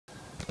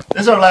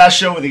This is our last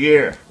show of the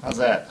year. How's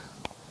that?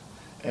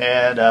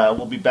 And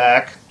we'll be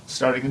back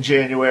starting in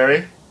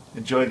January.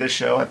 Enjoy this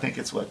show. I think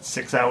it's, what,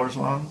 6 hours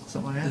long?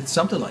 Something like that? It's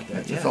something like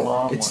that, It's a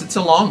long one. It's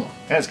a long one.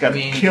 And it's got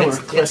a killer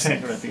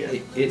cliffhanger at the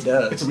end. It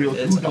does. It's a real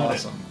It's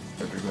awesome.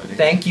 Everybody.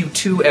 Thank you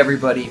to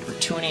everybody for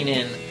tuning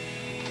in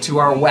to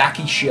our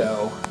wacky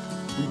show.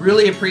 We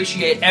really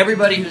appreciate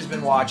everybody who's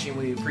been watching.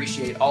 We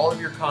appreciate all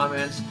of your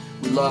comments.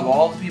 We love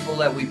all the people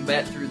that we've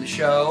met through the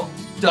show.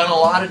 Done a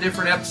lot of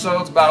different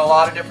episodes about a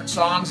lot of different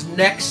songs.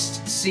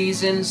 Next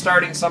season,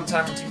 starting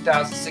sometime in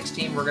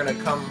 2016, we're going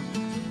to come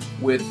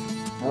with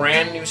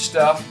brand new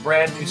stuff,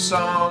 brand new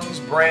songs,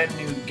 brand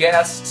new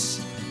guests.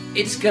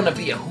 It's going to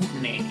be a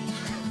hootenanny.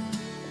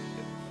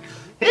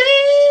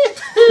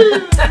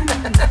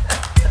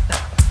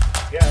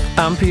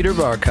 I'm Peter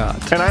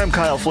Barcott. And I'm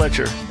Kyle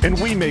Fletcher. And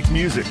we make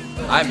music.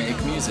 I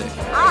make music.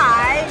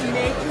 I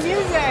make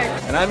music.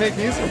 And I make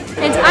music.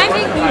 And I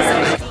make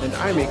music. And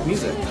I make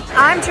music.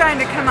 I'm trying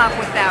to come up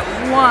with that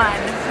one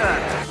hook.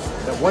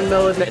 That one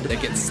melody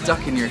that gets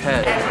stuck in your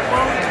head. And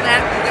won't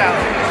let go.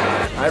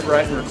 I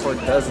write and record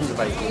dozens of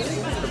ideas,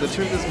 but the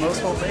truth is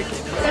most won't make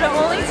it. But it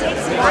only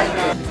takes one.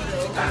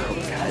 Oh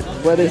God,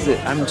 what is it?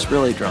 I'm just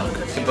really drunk.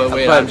 But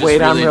wait, I'm really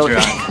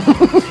drunk.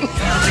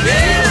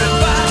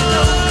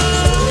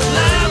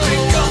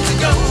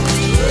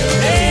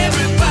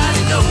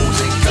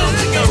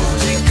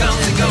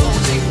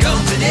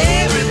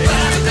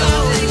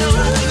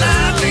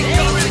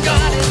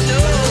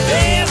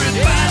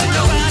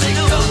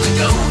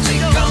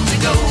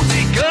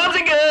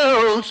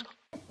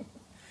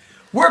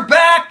 We're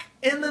back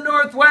in the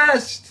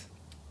Northwest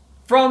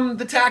from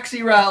the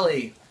taxi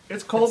rally.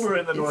 It's colder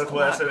in the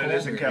Northwest than it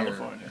is in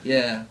California.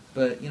 Yeah,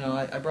 but you know,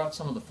 I brought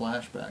some of the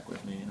flashback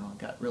with me. You know, I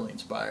got really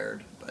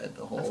inspired by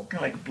the whole That's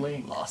kind of like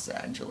Bling. Los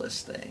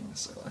Angeles thing.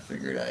 So I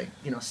figured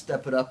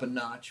step it up a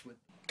notch with.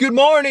 Good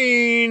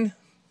morning!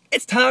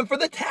 It's time for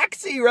the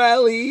taxi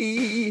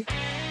rally!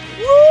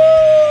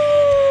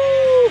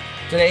 Woo!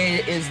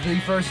 Today is the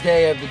first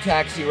day of the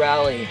taxi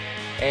rally,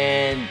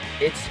 and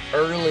it's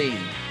early,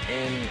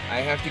 and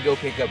I have to go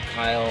pick up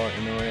Kyle,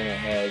 and then we're gonna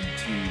head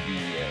to the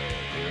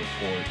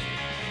airport.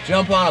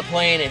 Jump on a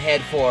plane and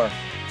head for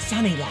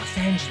sunny Los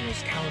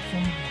Angeles,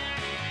 California.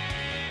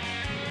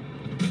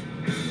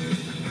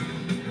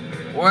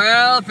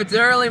 Well, if it's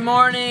early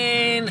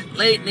morning,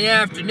 late in the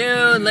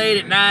afternoon, late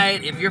at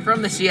night, if you're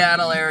from the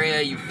Seattle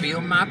area, you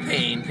feel my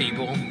pain,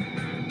 people.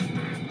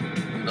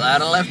 I'm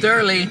glad I left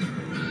early.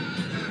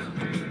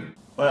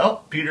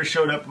 Well, Peter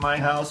showed up at my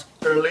house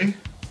early.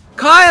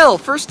 Kyle,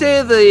 first day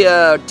of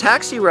the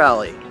taxi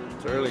rally.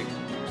 It's early.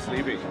 I'm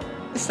sleepy.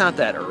 It's not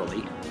that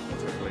early.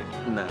 It's early.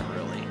 Not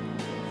really.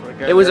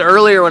 It was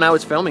earlier when I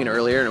was filming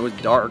earlier, and it was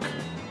dark.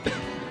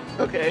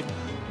 Okay,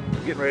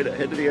 we're getting ready to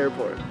head to the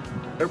airport.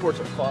 Airports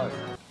are fun.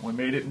 We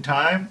made it in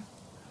time.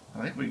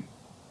 I think we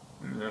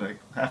were there like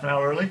half an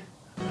hour early.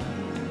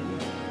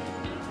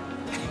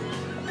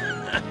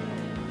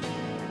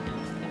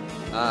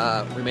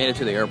 We made it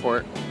to the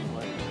airport.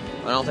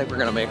 I don't think we're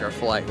gonna make our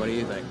flight. What do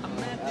you think?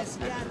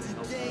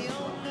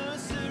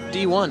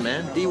 D1,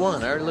 man.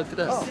 D1. I already looked it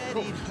up.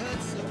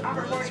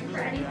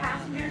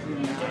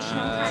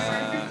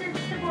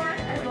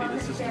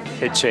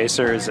 Hit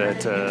Chasers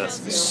at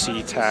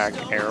SeaTac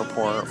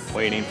Airport,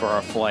 waiting for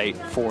our flight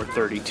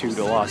 4:32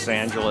 to Los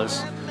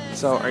Angeles.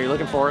 So, are you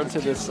looking forward to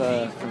this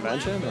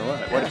convention, or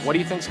what? What do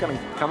you think's going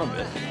to come of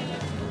it?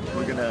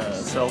 We're gonna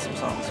sell some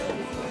songs.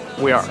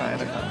 We are. Sign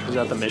a contract. Is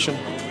that the mission?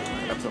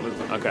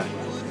 Absolutely. Okay.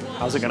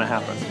 How's it going to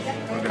happen?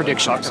 Talk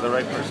Predictions. to the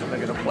right person.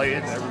 They're gonna play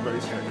it, and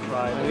everybody's gonna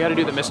cry. We got to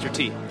do the Mr.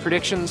 T.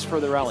 Predictions for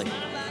the rally.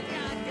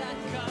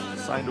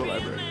 Signed to a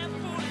library.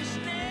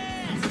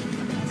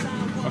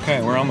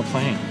 Okay, we're on the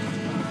plane.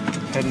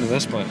 Heading to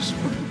this place.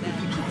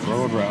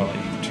 Road Rally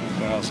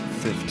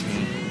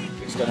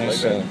 2015.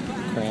 Nice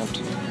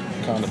cramped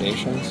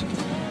accommodations.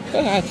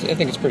 I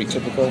think it's pretty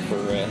typical for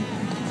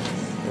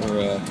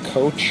a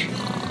coach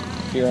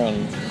here on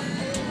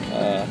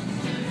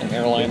an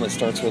airline that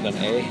starts with an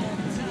A.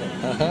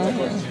 And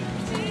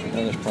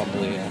there's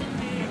probably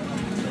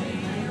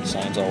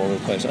signs all over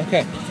the place.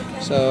 Okay,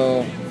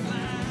 so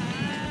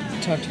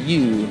I'll talk to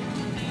you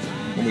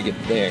when we get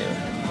there.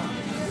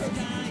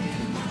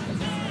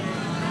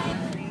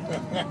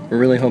 We're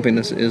really hoping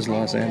this is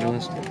Los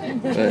Angeles,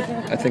 but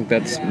I think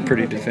that's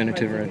pretty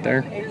definitive right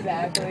there.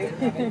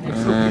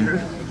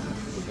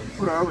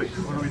 What are we?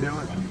 What are we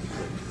doing?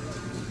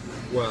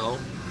 Well,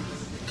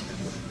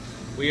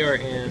 we are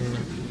in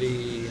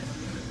the...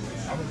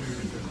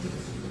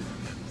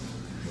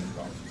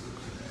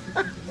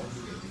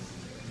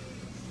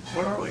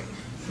 What are we?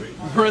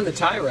 We're in the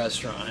Thai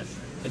restaurant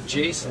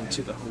adjacent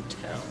to the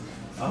hotel.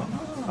 Oh.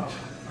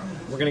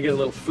 We're going to get a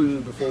little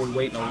food before we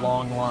wait in a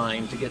long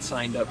line to get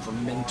signed up for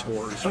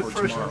mentors for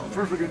tomorrow.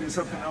 First we're going to do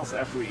something else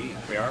after we eat.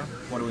 We are?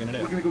 What are we going to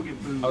do? We're going to go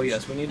get booze. Oh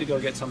yes, we need to go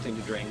get something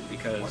to drink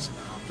because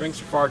drinks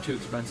are far too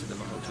expensive in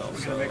the hotel.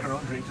 We're going to make our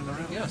own drinks in the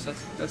room. Yes,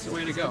 that's the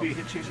way to go. It's going to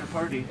be a hit chaser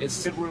party.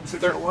 It's hit room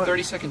 601.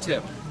 30-second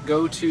tip.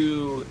 Go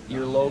to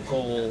your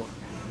local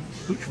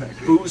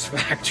booze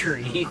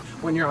factory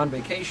when you're on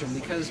vacation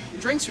because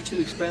drinks are too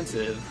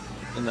expensive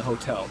in the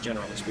hotel,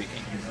 generally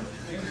speaking.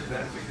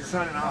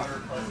 Signing off.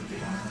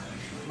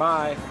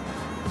 Bye.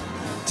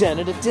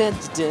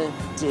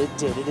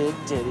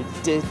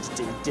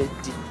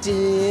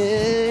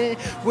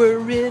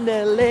 We're in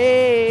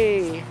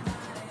LA.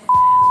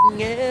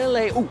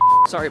 LA. Ooh,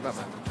 sorry about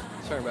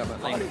my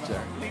language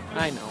there.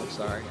 I know,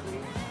 sorry.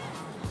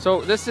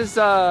 So this is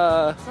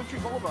Century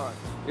Boulevard.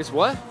 It's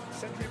what?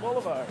 Century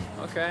Boulevard.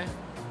 Okay.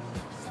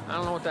 I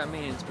don't know what that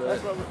means, but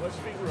That's what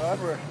street we're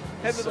on. We're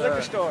heading to the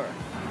liquor store.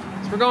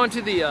 so we're going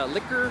to the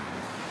liquor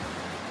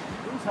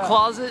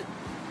closet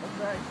That's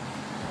right.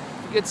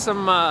 to get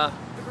some Never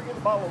get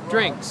a bottle of rum.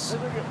 drinks.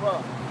 Never get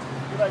rum.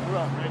 You like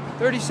rum, right?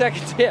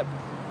 30-second tip.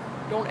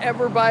 Don't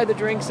ever buy the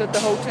drinks at the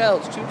hotel.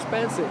 It's too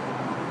expensive.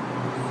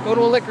 Go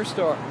to a liquor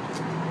store.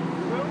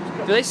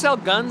 Do they sell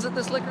guns at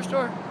this liquor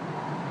store?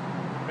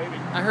 Maybe.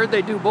 I heard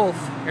they do both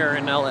here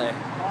in LA.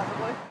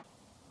 Possibly.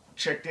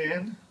 Checked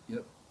in.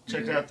 Yep.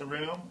 Checked out the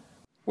room.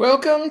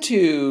 Welcome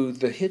to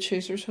the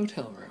Hitchhikers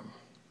hotel room.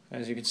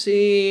 As you can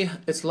see,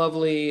 it's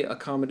lovely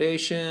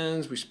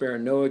accommodations. We spare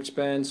no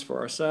expense for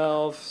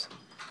ourselves.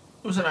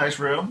 It was a nice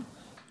room.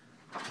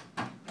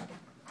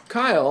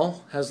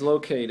 Kyle has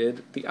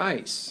located the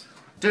ice.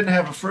 Didn't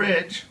have a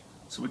fridge,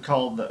 so we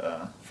called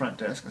the front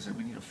desk. I said,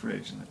 we need a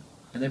fridge. And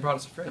And they brought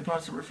us a they fridge. brought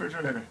us a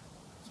refrigerator.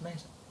 It's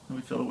amazing. And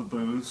we filled it with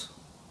booze.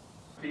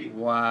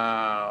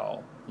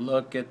 Wow.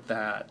 Look at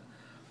that.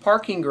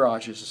 Parking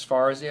garages as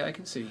far as the eye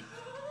can see.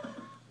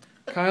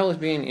 Kyle is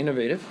being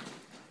innovative.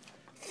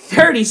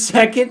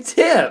 30-second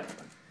tip.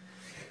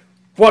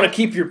 Want to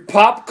keep your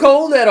pop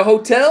cold at a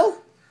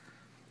hotel?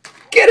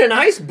 Get an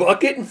ice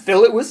bucket and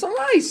fill it with some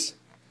ice.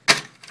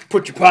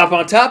 Put your pop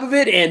on top of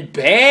it and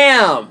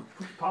bam!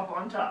 Pop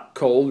on top.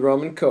 Cold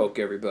rum and coke,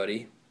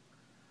 everybody.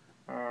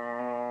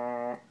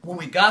 When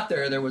we got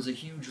there was a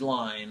huge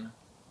line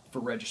for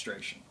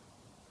registration.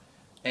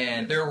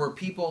 And there were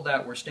people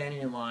that were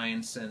standing in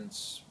line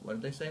since, what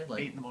did they say?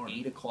 Like 8 in the morning.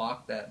 8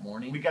 o'clock that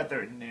morning. We got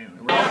there at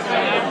noon.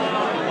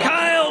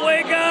 Kyle,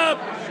 wake up!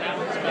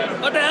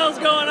 What the hell's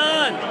going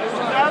on?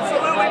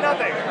 Absolutely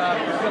nothing.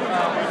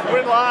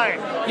 We're in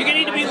line. You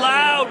need to be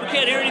loud. We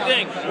can't hear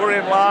anything. We're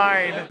in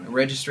line.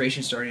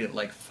 Registration started at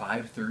like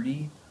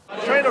 5:30.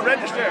 Trying to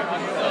register.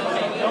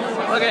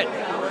 Look at.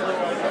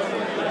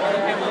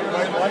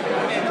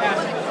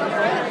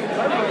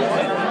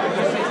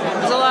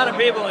 There's a lot of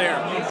people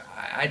here.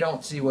 I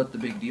don't see what the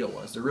big deal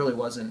was. There really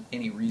wasn't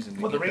any reason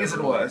to Well, the get there reason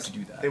early was to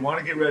do that. they want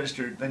to get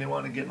registered, then they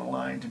want to get in a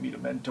line to meet a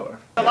mentor.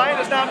 The line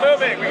is not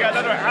moving. We got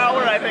another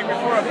hour, I think,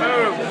 before it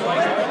moves.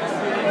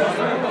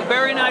 A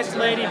very nice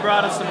lady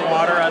brought us some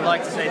water. I'd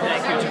like to say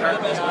thank you to her.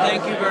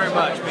 Thank you very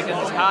much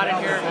because it's hot in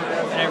here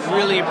and I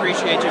really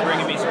appreciate you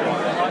bringing me some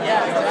water.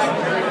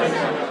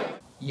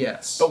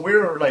 Yes. But we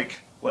were like,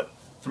 what,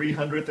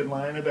 300th in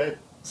line, I bet?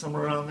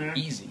 Somewhere around there?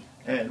 Easy.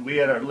 And we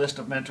had our list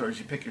of mentors.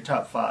 You pick your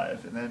top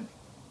 5. And then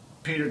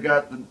Peter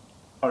got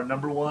our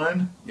number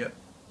 1. Yep.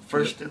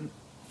 First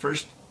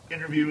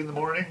interview in the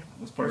morning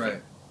was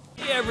perfect.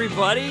 Right. Hey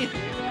everybody,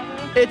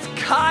 it's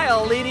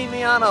Kyle leading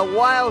me on a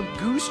wild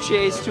goose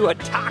chase to a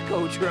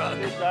taco truck.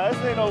 This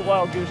ain't no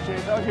wild goose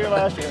chase. I was here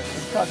last year.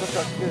 It's taco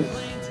truck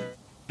goose.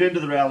 Been to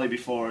the rally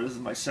before. This is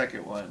my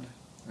second one.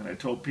 And I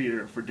told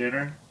Peter for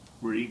dinner,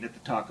 we're eating at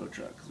the taco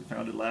truck because we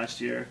found it last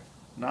year.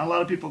 Not a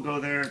lot of people go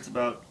there. It's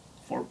about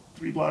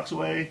 3 blocks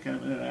away, kind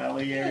of in an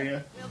alley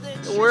area.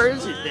 Where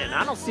is it then?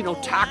 I don't see no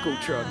taco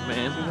truck,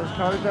 man. See those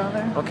cars down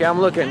there? Okay, I'm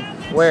looking.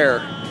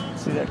 Where?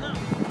 See that?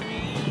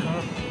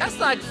 That's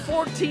like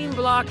 14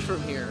 blocks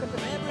from here.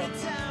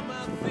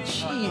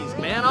 Jeez,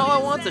 man, all I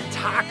want's a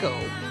taco.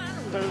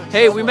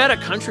 Hey, we met a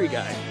country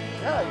guy.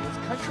 Yeah, it was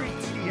country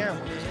EDM,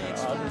 which is kind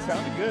of odd. It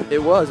sounded good.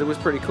 It was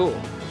pretty cool.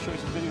 I'll show you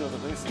some videos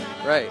of this.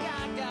 Right.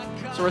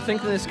 So we're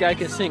thinking this guy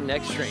can sing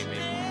Next Train, maybe.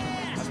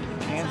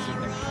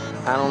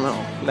 I don't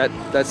know.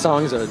 That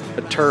song's a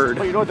turd.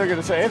 Well, you know what they're going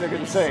to say? They're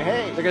going to say,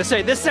 hey. They're going to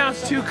say, this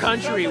sounds too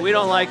country. We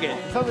don't like it.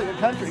 It sounds like a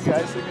country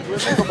guy singing your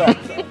Nickelback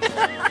song.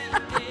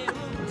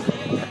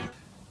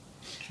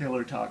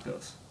 Killer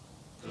tacos.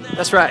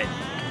 That's right.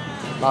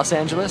 Los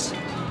Angeles.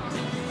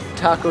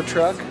 Taco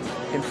truck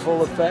in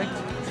full effect.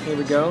 Here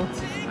we go.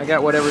 I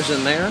got whatever's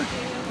in there.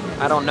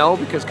 I don't know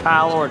because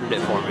Kyle ordered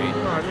it for me.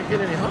 Oh, I didn't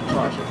get any hot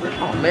sauce.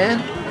 Oh,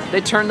 man.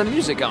 They turned the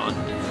music on.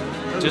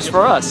 Just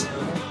for us.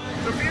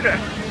 So, Peter,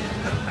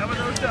 how about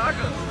those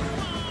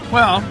tacos?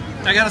 Well,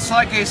 I got a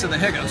slight case of the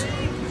hiccups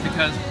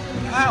because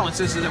Kyle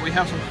insisted that we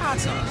have some hot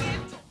sauce.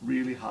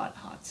 Really hot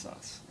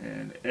sauce.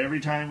 And every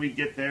time we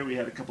get there, we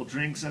had a couple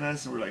drinks in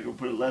us, and we're like, we'll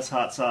put less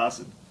hot sauce.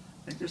 And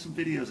I think there's some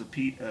videos of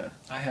Pete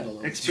I had a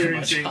little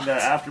experiencing the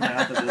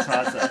aftermath of this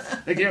hot sauce.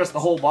 They gave us the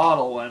whole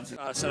bottle once.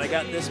 So I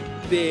got this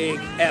big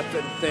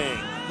effing thing.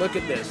 Look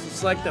at this.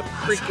 It's like the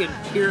freaking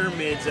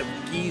pyramids of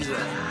Giza.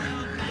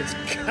 It's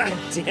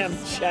goddamn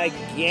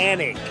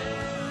gigantic.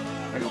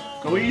 I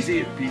go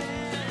easy, Pete.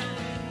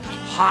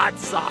 Hot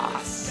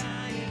sauce.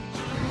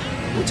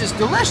 Which is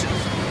delicious.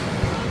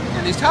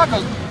 And these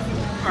tacos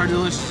are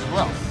delicious as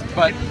well.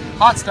 but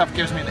hot stuff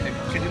gives me the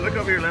hiccups. Can you look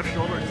over your left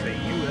shoulder and say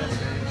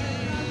USA?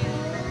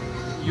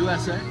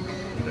 USA?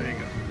 There you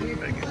go.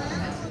 Thank you.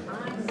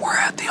 We're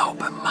at the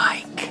open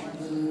mic.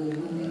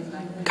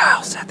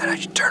 Kyle said that I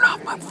should turn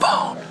off my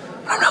phone,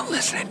 but I'm not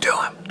listening to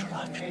him. Turn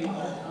off your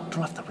phone.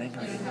 Turn off the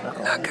ringer.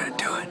 Not gonna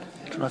do it.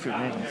 Turn off your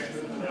ringer.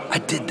 I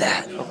did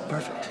that. Oh,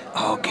 perfect.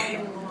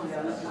 Okay.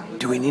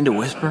 Do we need to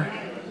whisper?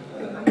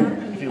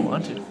 If you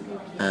want to.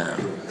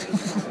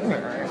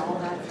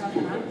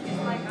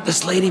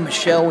 This lady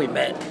Michelle we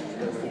met.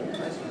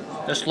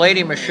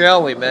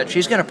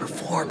 She's gonna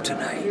perform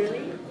tonight.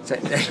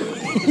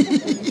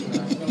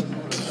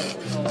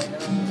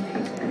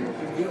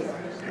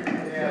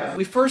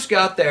 We first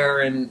got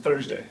there and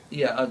Thursday.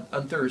 Yeah,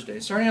 on Thursday.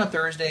 Starting on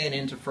Thursday and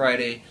into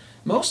Friday,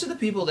 most of the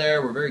people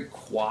there were very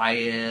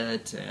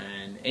quiet,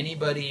 and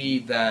anybody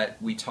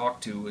that we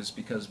talked to was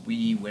because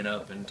we went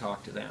up and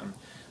talked to them.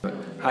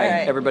 Hi,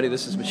 everybody.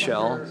 This is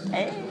Michelle.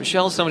 Hey.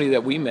 Michelle is somebody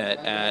that we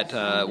met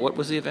at what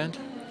was the event?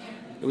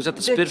 It was at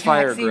the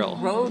Spitfire Taxi Grill.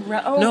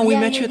 Oh, we yeah,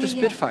 met yeah, you at the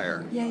yeah,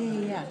 Spitfire.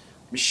 Yeah.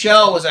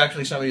 Michelle was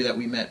actually somebody that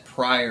we met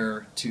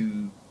prior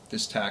to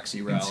this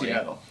taxi rally.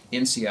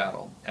 In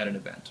Seattle, at an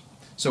event.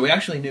 So we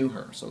actually knew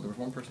her. So there was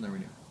one person that we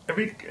knew.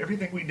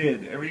 Everything we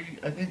did,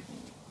 I think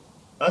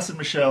us and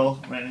Michelle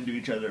ran into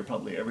each other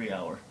probably every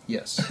hour.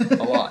 Yes, a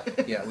lot.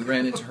 Yeah, we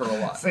ran into her a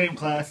lot. Same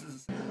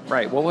classes.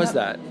 Right. What was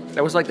that?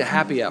 That was like the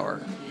happy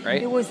hour,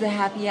 right? It was the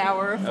happy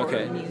hour for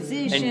Okay.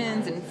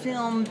 musicians and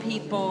film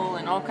people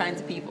and all kinds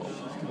of people.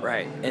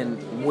 Right.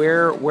 And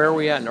where are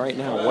we at right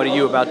now? What are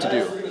you about to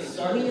do?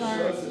 We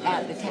are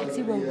at the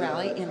Taxi Road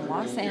Rally in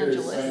Los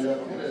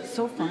Angeles.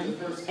 So fun.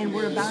 And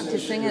we're about to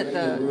sing at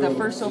the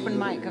first open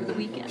mic of the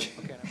weekend.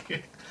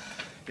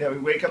 Yeah, we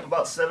wake up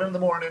about 7 in the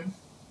morning.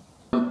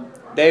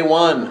 Day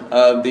one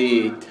of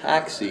the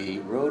Taxi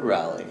Road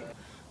Rally.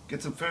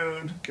 Get some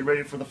food, get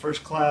ready for the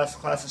first class.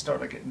 Classes start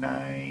like at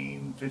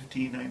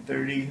 9:15,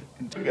 9:30.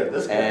 And we got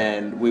this guy.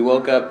 And we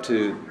woke up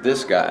to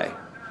this guy.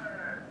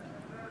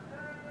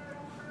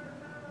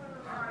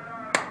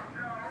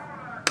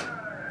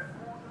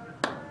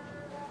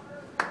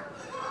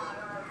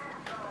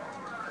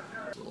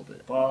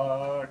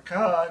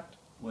 Barcott,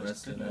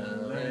 Western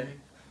LA.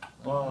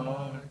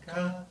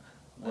 Barcott,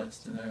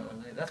 Western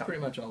LA. That's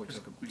pretty much all we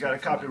took. We got a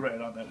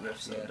copyright on that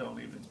riff, so Yeah. don't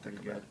even think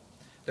about it.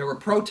 There were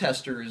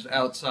protesters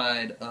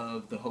outside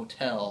of the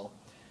hotel,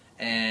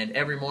 and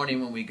every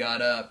morning when we got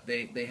up,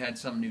 they had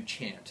some new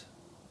chant.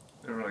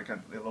 They were like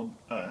a little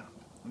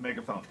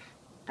megaphone.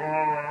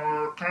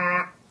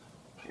 Barcott.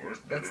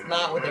 That's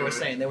not what they were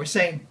saying. They were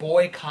saying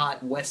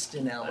boycott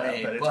Weston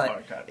LA, but it's but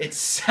Barcott. it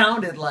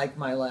sounded like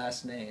my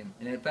last name.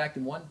 And in fact,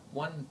 at one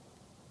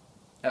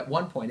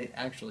point, it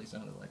actually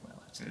sounded like my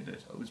last name. It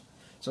did.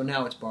 So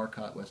now it's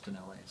Barcott Weston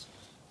LA's.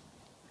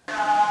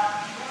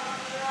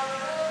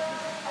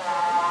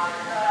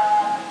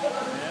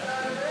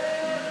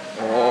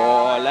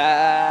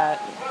 Hola.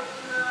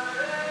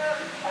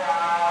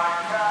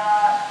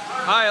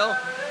 Kyle,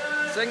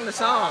 sing the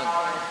song.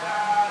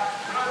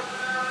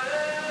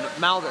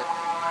 Mouth it.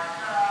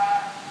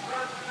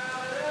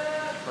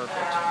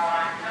 Perfect.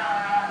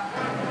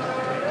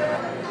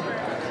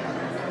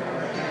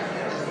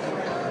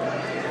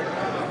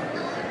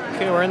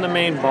 Okay, we're in the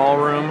main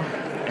ballroom,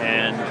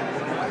 and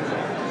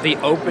the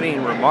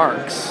opening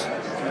remarks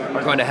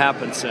are going to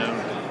happen soon.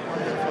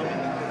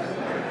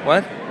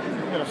 What?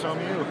 I'm gonna film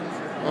you.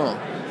 Oh,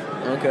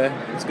 okay.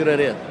 That's a good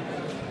idea.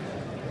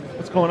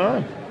 What's going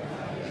on?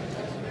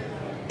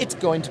 It's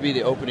going to be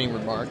the opening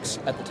remarks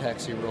at the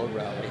Taxi Road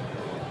Rally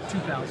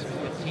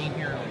 2015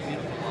 here in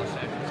beautiful Los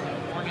Angeles,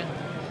 California.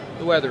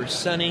 The weather is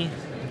sunny.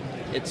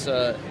 It's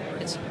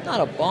not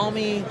a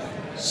balmy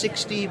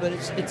 60, but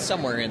it's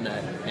somewhere in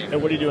that neighborhood.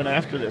 And what are you doing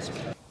after this?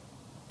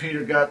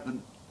 Peter got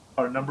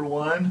our number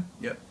one.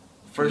 Yep.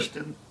 First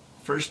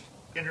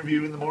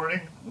interview in the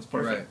morning was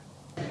perfect.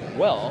 Right.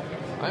 Well,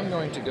 I'm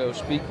going to go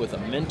speak with a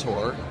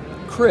mentor,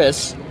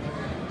 Chris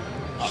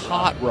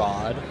Hot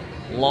Rod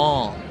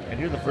Long. And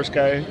you're the first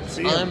guy to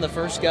see him. I'm the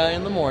first guy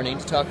in the morning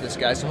to talk to this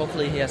guy, so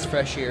hopefully he has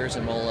fresh ears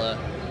and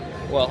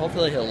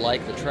hopefully he'll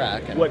like the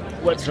track. And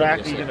What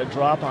track are you going to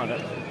drop on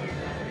it?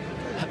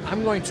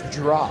 I'm going to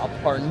drop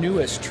our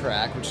newest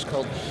track, which is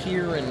called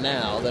Here and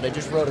Now, that I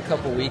just wrote a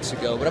couple weeks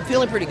ago, but I'm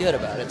feeling pretty good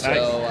about it. Nice.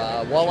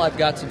 So while I've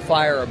got some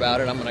fire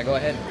about it, I'm going to go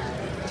ahead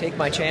and take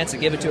my chance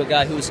and give it to a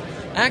guy who's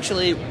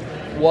actually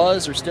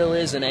was or still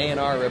is an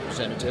A&R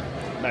representative.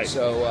 Nice.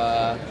 So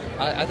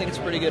I think it's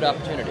a pretty good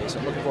opportunity, so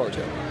I'm looking forward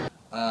to it.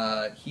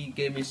 He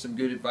gave me some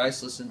good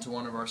advice. Listened to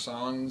one of our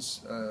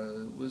songs.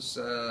 It was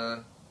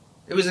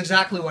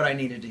exactly what I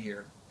needed to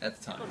hear at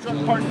the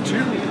time. Part 2.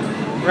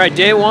 Right,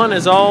 day one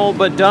is all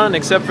but done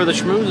except for the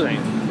schmoozing.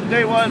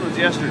 Day 1 was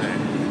yesterday.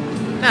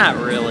 Not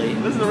really.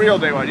 This is the real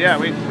day 1. Yeah,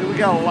 we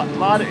got a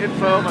lot of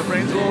info. My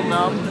brain's a little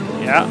numb.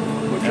 Yeah.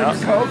 We'll drink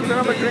a Coke, then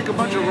I'm going to drink a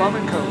bunch of rum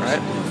and Cokes. Right,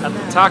 at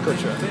the taco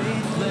truck. The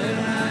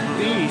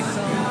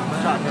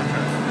taco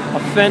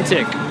truck.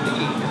 Authentic.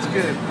 It's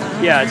good.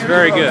 Yeah, it's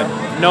very good.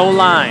 No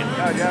line.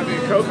 God, you have me a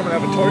Coke, I'm going to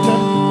have a torta.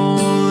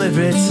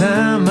 Every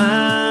time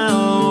I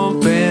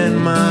open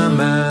my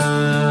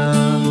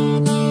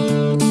mouth.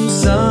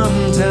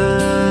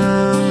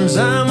 Sometimes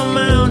I'm a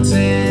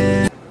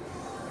mountain.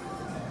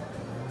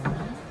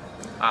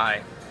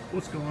 Hi.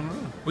 What's going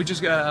on? We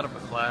just got out of a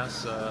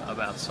class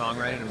about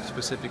songwriting and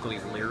specifically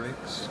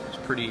lyrics. It was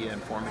pretty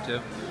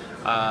informative.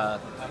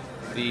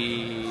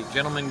 The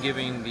gentleman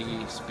giving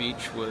the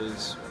speech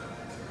was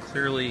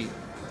clearly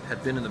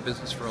had been in the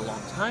business for a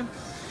long time.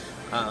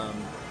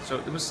 So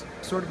it was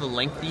sort of a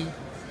lengthy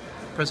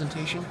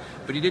presentation,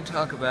 but he did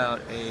talk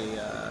about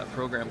a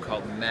program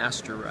called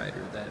Master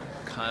Writer that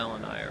Kyle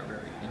and I are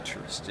very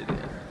interested in.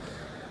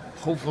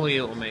 Hopefully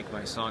it will make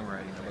my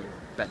songwriting a little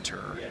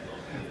better.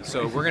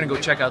 So we're going to go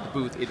check out the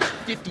booth. It is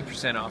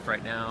 50% off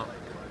right now.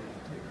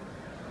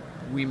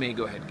 We may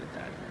go ahead and get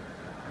that.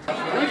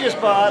 We just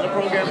bought a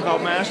program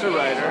called Master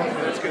Writer,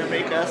 and it's going to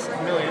make us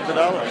millions of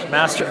dollars.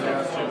 Master.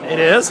 It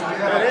is?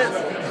 It is.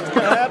 It's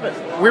going to happen.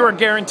 We were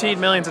guaranteed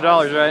millions of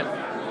dollars, right?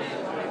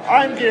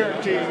 I'm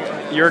guaranteeing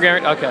it. You're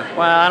guaranteed? Okay.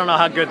 Well, I don't know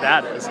how good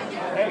that is.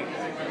 Hey.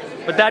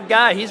 But that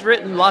guy, he's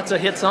written lots of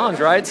hit songs,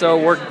 right?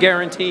 So we're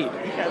guaranteed.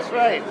 That's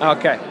right.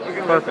 Okay.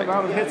 Perfect. The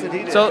amount of hits that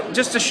he did. So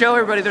just to show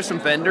everybody, there's some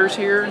vendors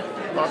here.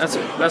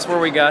 That's where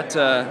we got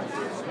the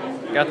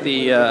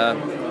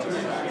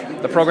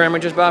program we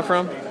just bought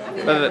from.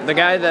 But the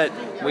guy that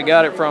we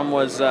got it from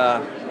was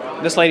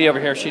this lady over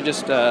here. She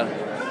just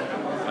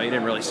well, you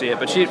didn't really see it,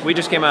 but we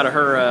just came out of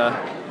her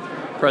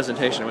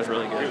presentation. It was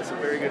really good. It's a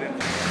very good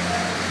info.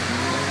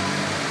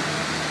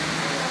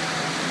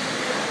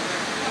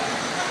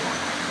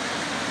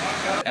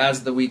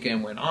 As the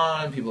weekend went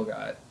on, people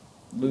got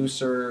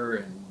looser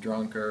and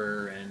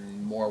drunker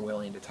and more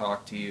willing to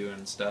talk to you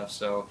and stuff.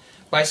 So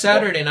by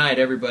Saturday night,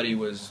 everybody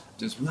was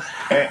just... My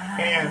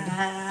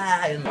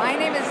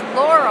name is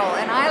Laurel,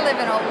 and I live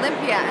in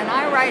Olympia, and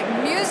I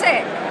write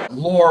music.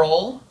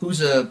 Laurel,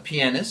 who's a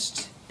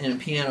pianist and a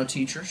piano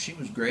teacher, she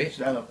was great.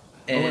 She's out of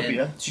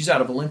Olympia. She's out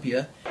of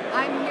Olympia.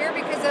 I'm here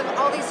because of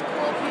all these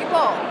cool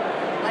people,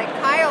 like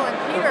Kyle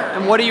and Peter.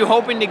 And what are you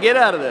hoping to get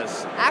out of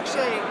this?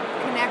 Actually,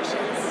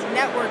 connections,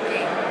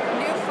 networking,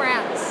 new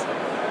friends,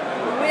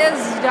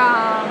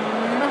 wisdom.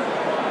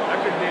 A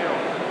good deal.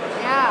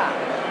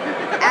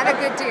 Yeah, and a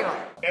good deal.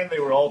 And they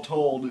were all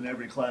told in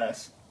every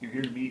class, you're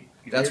here to meet.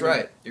 That's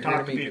right. You're talk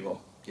here to meet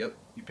people. Yep.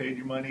 You paid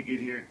your money, get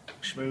here,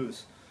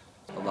 schmooze.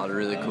 A lot of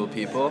really cool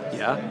people.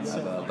 Yeah.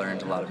 I've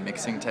learned a lot of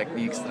mixing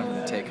techniques that I'm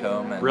going to take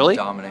home and Really?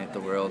 dominate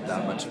the world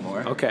that much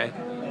more. Okay.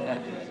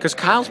 Because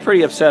Kyle's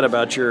pretty upset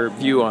about your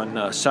view on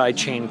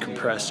sidechain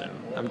compression.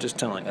 I'm just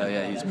telling you. Oh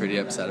yeah, he's pretty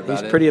upset about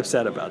it. He's pretty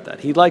upset about that.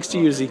 He likes to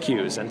use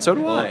EQs, and so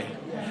do I.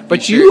 But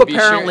Be you sure-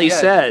 apparently be sure,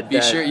 yeah, said be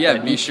that, sure, yeah,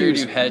 that be sure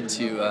EQs to head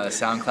to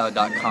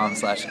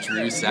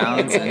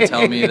soundcloud.com/DrewSounds and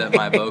tell me that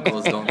my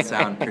vocals don't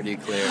sound pretty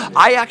clear.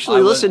 I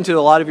actually listened to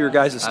a lot of your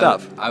guys'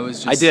 stuff. I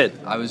was I did.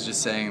 I was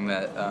just saying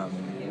that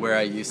where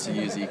I used to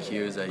use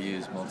EQs, I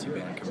use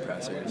multi-band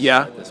compressors.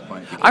 Yeah. At this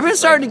point, I've been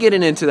starting to get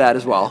into that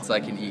as well. It's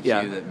like an EQ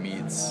Yeah. that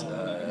meets.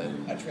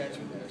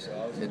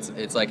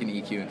 It's like an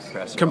EQ and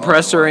compressor.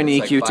 Compressor and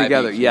It's EQ like 5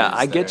 together. Yeah, EQs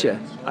I get that you. are-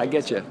 I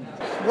get you.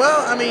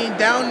 Well, I mean,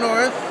 down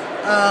north,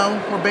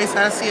 we're based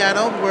out of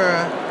Seattle.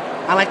 We're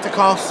I like to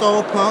call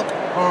soul punk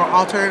or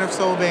alternative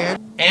soul band.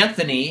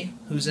 Anthony,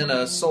 who's in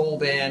a soul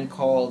band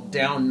called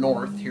Down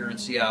North here in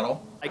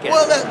Seattle.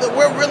 Well,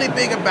 we're really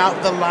big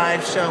about the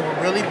live show.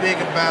 We're really big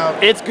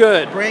about It's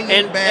good.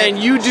 bringing back and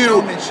you do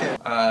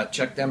showmanship.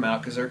 Check them out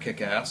because they're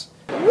kick-ass.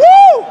 Woo!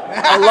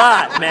 A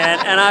lot, man,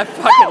 and I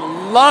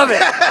fucking love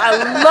it. I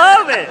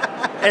love it.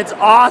 It's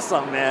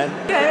awesome, man.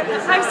 Good.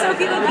 I'm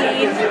Sophie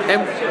Levine.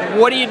 And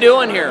what are you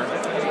doing here?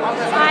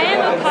 I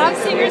am a pop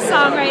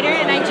singer-songwriter,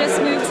 and I just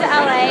moved to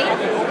LA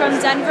from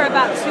Denver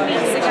about 2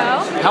 weeks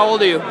ago. How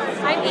old are you?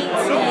 I'm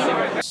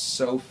 18.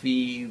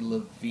 Sophie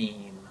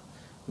Levine,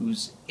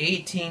 who's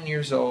 18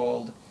 years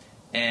old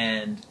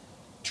and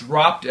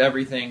dropped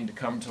everything to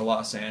come to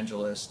Los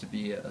Angeles to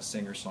be a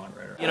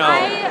singer-songwriter. You know,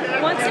 I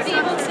want to be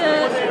able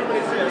to,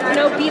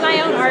 be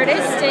my own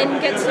artist and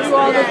get to do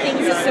all the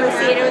things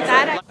associated with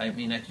that. I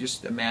mean, I could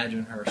just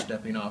imagine her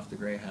stepping off the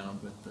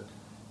Greyhound with the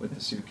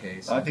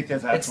suitcase. I think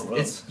that's Axl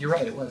Rose. You're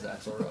right, it was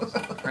Axl Rose.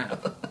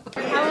 Crap.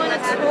 I want to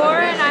tour,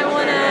 and I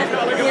want to,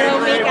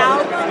 make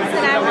albums,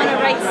 and I want to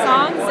write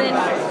songs, and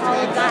all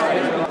of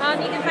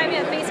that. You can find me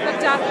at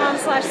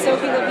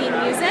facebook.com/Sophie Levine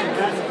Music,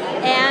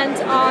 and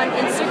on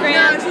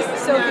Instagram,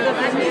 Sophie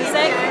Levine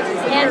Music,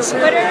 and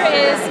Twitter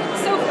is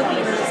Sophie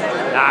Levine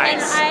Music.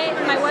 Nice.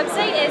 And my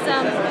website is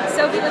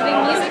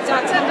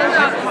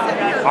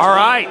SophieLevineMusic.tumblr.com. all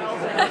right.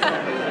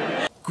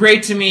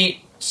 Great to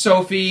meet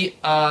Sophie.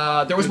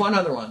 There was one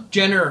other one.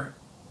 Jenner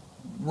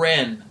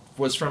Wren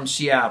was from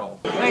Seattle.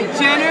 Like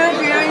Jenner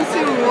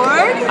Barrington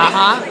Ward?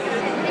 Uh-huh.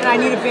 And I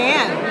need a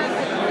band.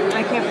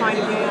 I can't find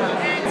a band.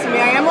 So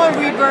I am on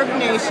Reverb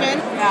Nation.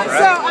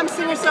 So I'm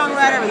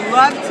singer-songwriter. I would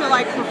love to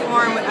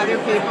perform with other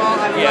people.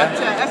 I would love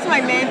to. That's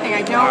my main thing.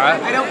 I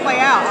don't play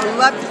out. I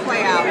love to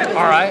play out.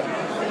 All right.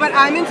 But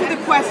I'm into the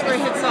quest for a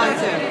hit song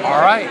too.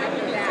 All right.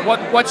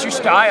 What's your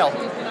style?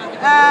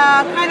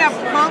 Kind of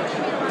punk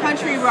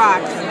country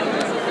rock.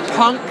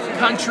 Punk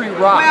country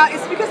rock? Well,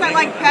 it's because I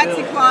like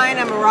Patsy Cline.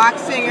 I'm a rock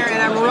singer,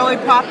 and I'm really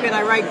poppy, and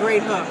I write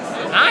great hooks.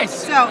 Nice.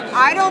 So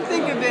I don't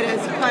think of it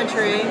as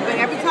country, but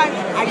every time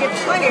I get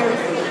players,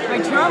 my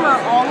drummer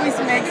always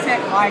makes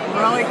it like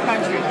really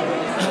country.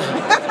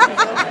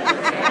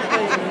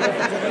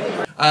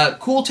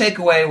 Cool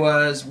takeaway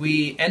was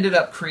we ended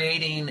up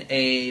creating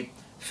a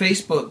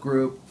Facebook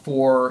group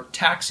for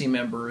taxi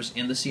members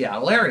in the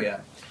Seattle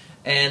area.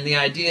 And the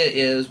idea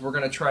is we're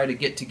going to try to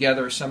get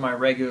together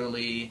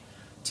semi-regularly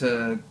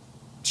to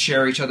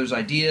share each other's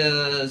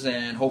ideas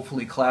and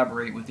hopefully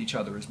collaborate with each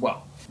other as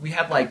well. We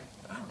had like,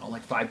 I don't know,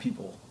 like 5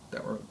 people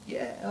that were,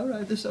 yeah, all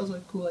right, this sounds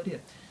like a cool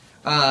idea.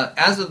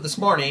 As of this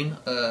morning,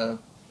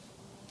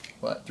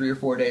 3 or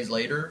 4 days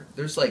later,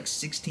 there's like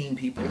 16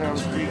 people. Down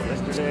the street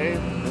yesterday,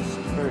 this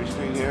very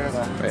street here.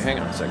 Wait, hang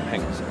on a second,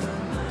 hang on a second.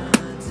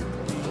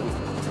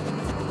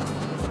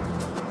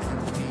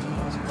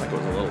 Like it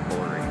was a little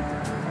blurry.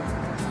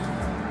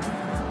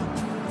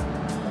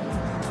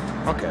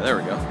 Okay, there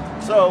we go.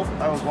 So,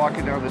 I was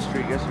walking down the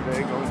street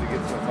yesterday going to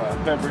get some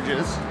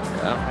beverages.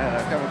 Yeah. And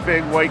I have a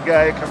big white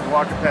guy comes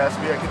walking past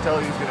me. I can tell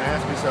he's going to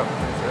ask me something.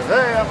 He says,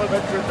 hey, I'm a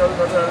veteran.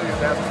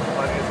 He's asking for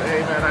money. I say,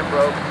 hey, man, I'm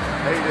broke.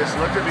 And he just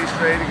looked at me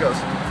straight. He goes,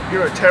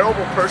 you're a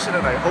terrible person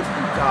and I hope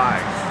you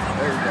die.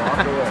 There you go.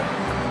 Walked away.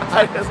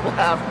 I just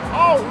laughed.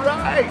 All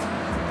right.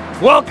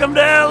 Welcome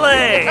to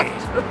LA.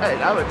 That's right.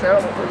 I'm a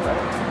terrible person.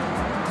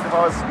 If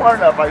I was smart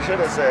enough, I should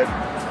have said,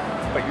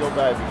 but you'll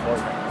die before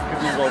me.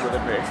 Because he's older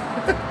than me.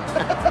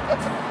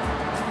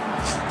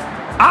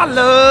 I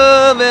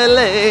love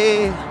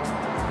LA.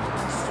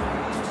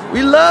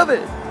 We love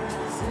it.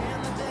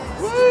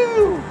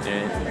 Woo!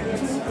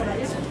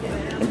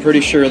 Yeah. I'm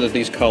pretty sure that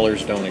these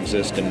colors don't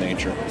exist in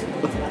nature.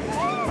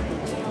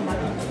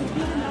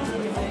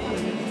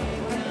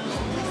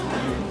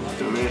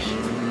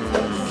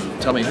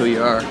 Tell me who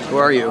you are. Who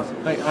are you?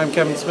 Hi, I'm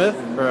Kevin Smith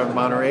from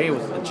Monterey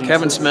with the Jesus.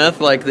 Kevin Smith,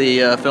 like the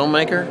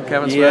filmmaker?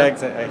 Kevin Smith? Yeah,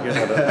 exactly. I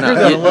hear that.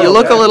 No, you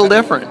look a little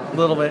different. A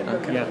little bit,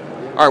 okay. Yeah.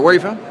 All right, where are you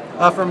from?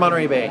 From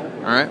Monterey Bay.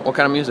 All right, what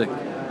kind of music?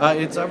 I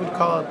would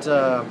call it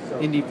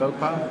indie folk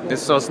pop.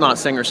 So it's not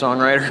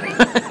singer-songwriter?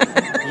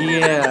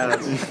 Yeah.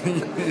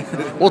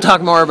 We'll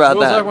talk more about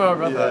that. We'll talk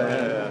more about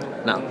that.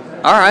 Yeah. No.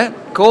 All right,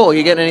 cool.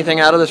 You getting anything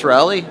out of this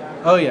rally?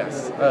 Oh,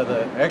 yes.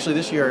 Actually,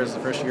 this year is the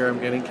first year I'm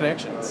getting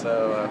connections,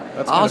 so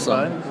that's awesome.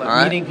 Kind of fun. All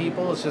right. Meeting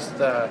people, it's just,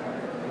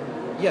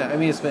 yeah, I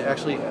mean, it's been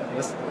actually,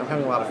 I'm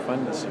having a lot of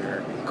fun this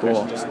year.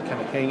 Cool. Just kind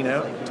of hanging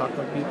out, talking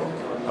with people,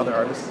 other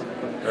artists.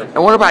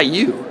 And what about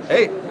you?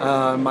 Hey,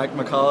 Mike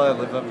McCullough. I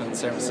live up in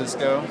San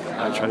Francisco.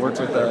 I worked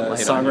with a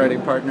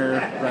songwriting partner,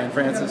 Ryan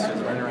Francis, who's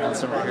running around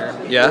somewhere here.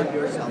 Yeah?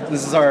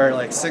 This is our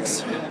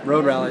 6th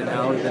road rally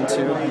now. We've been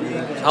 2.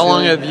 How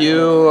long have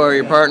you or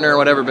your partner or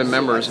whatever been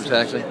members of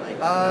Taxi?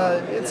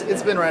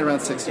 It's been right around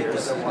 6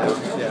 years.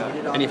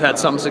 Yeah. And you've had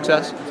some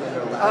success?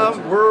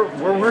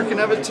 We're working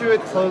up it to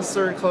it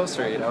closer and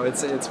closer. You know,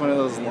 it's one of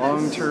those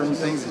long-term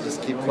things you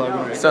just keep plugging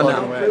away. So,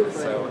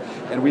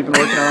 and we've been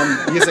working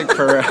on music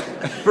for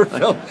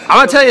film. I'm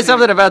gonna tell you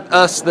something about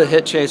us, the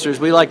Hit Chasers.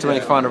 We like to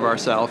make fun of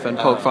ourselves and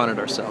poke fun at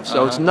ourselves.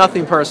 So it's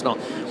nothing personal.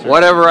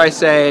 Whatever I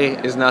say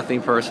is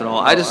nothing personal.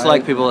 I just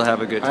like people to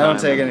have a good time. I don't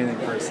take anything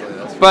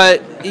personally.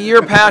 But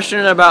you're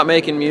passionate about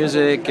making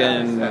music,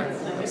 and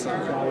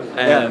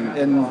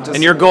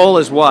your goal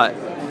is what?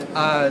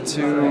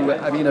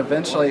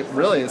 Eventually,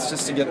 really, it's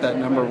just to get that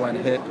 #1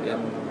 hit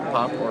in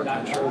pop or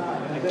country.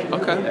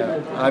 Okay.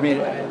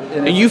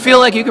 Yeah. And you feel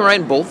like you can write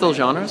in both those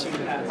genres?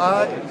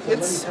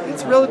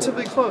 It's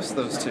relatively close,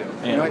 those two.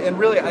 Yeah. You know, and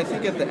really, I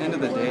think at the end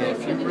of the day,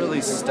 if you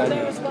really study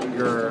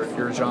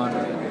your genre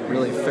and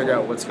really figure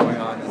out what's going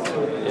on in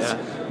today's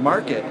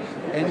market,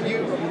 and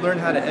you learn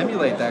how to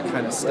emulate that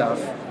kind of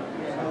stuff,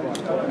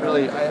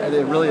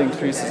 it really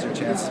increases your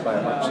chances by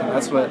a bunch. And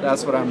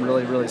that's what I'm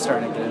really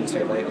starting to get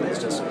into lately, is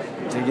just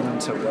digging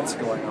into what's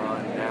going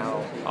on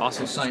now.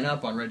 Awesome. To sign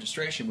up on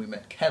registration, we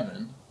met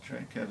Kevin. That's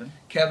right, Kevin.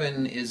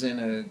 Kevin is in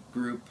a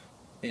group,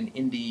 an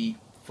indie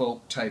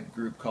folk type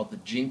group called the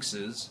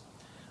Jinxes.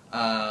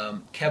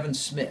 Kevin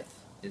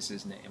Smith is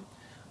his name.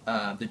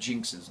 The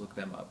Jinxes, look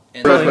them up.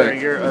 And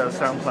your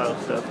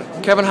SoundCloud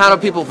stuff. Kevin, how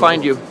do people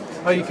find you?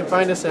 Oh, you can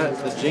find us at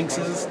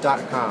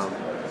thejinxes.com.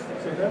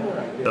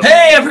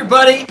 Hey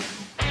everybody!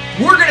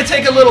 We're going to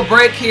take a little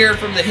break here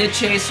from the Hit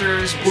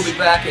Chasers. We'll be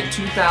back in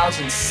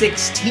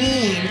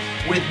 2016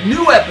 with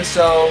new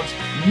episodes,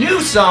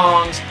 new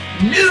songs,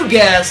 new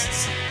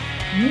guests,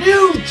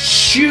 new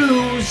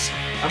shoes.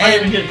 I might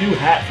even get a new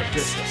hat for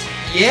Christmas.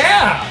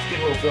 Yeah! Let's get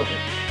a little filter.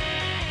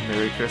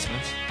 Merry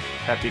Christmas.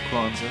 Happy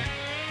Kwanzaa.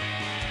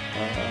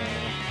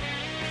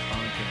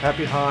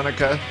 Happy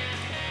Hanukkah.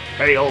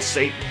 Hail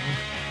Satan.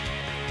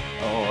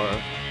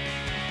 Or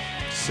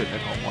sitting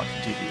at home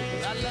watching TV.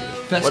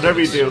 Festivus. Whatever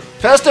you do.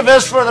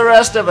 Festivus for the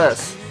rest of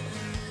us.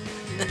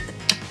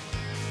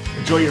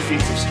 Enjoy your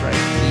feast of strength.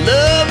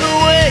 Love the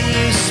way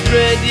you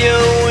spread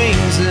your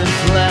wings and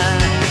fly.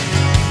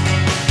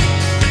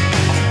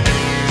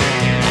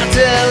 I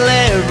tell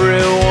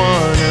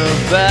everyone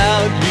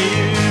about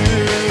you.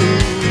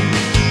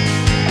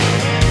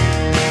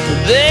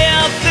 They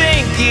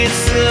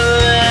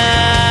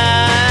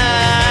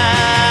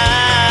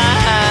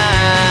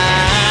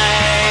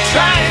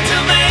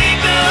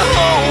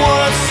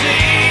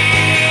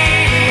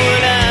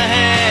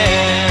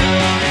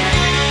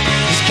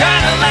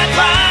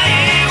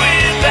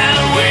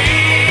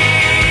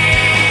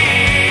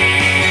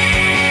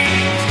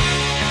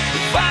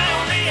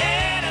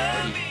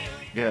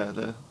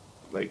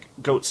like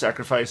goat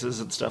sacrifices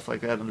and stuff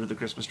like that under the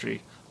Christmas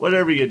tree.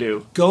 Whatever you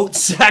do. Goat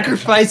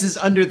sacrifices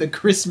under the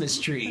Christmas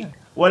tree.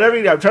 Whatever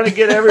you do. I'm trying to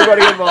get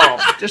everybody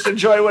involved. Just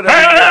enjoy whatever.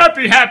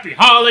 Happy, happy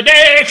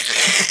holiday!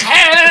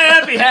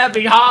 Happy,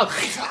 happy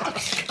holidays!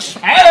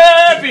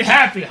 Happy,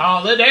 happy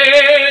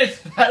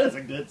holidays! That is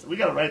a good. We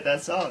gotta write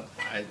that song.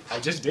 I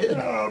just did.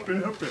 Happy,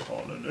 happy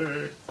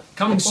holiday.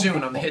 Coming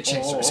soon on the Hit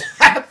Chasers.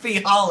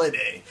 Happy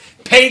holiday,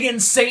 pagan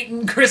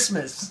Satan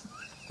Christmas.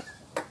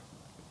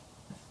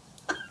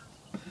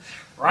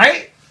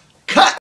 Right?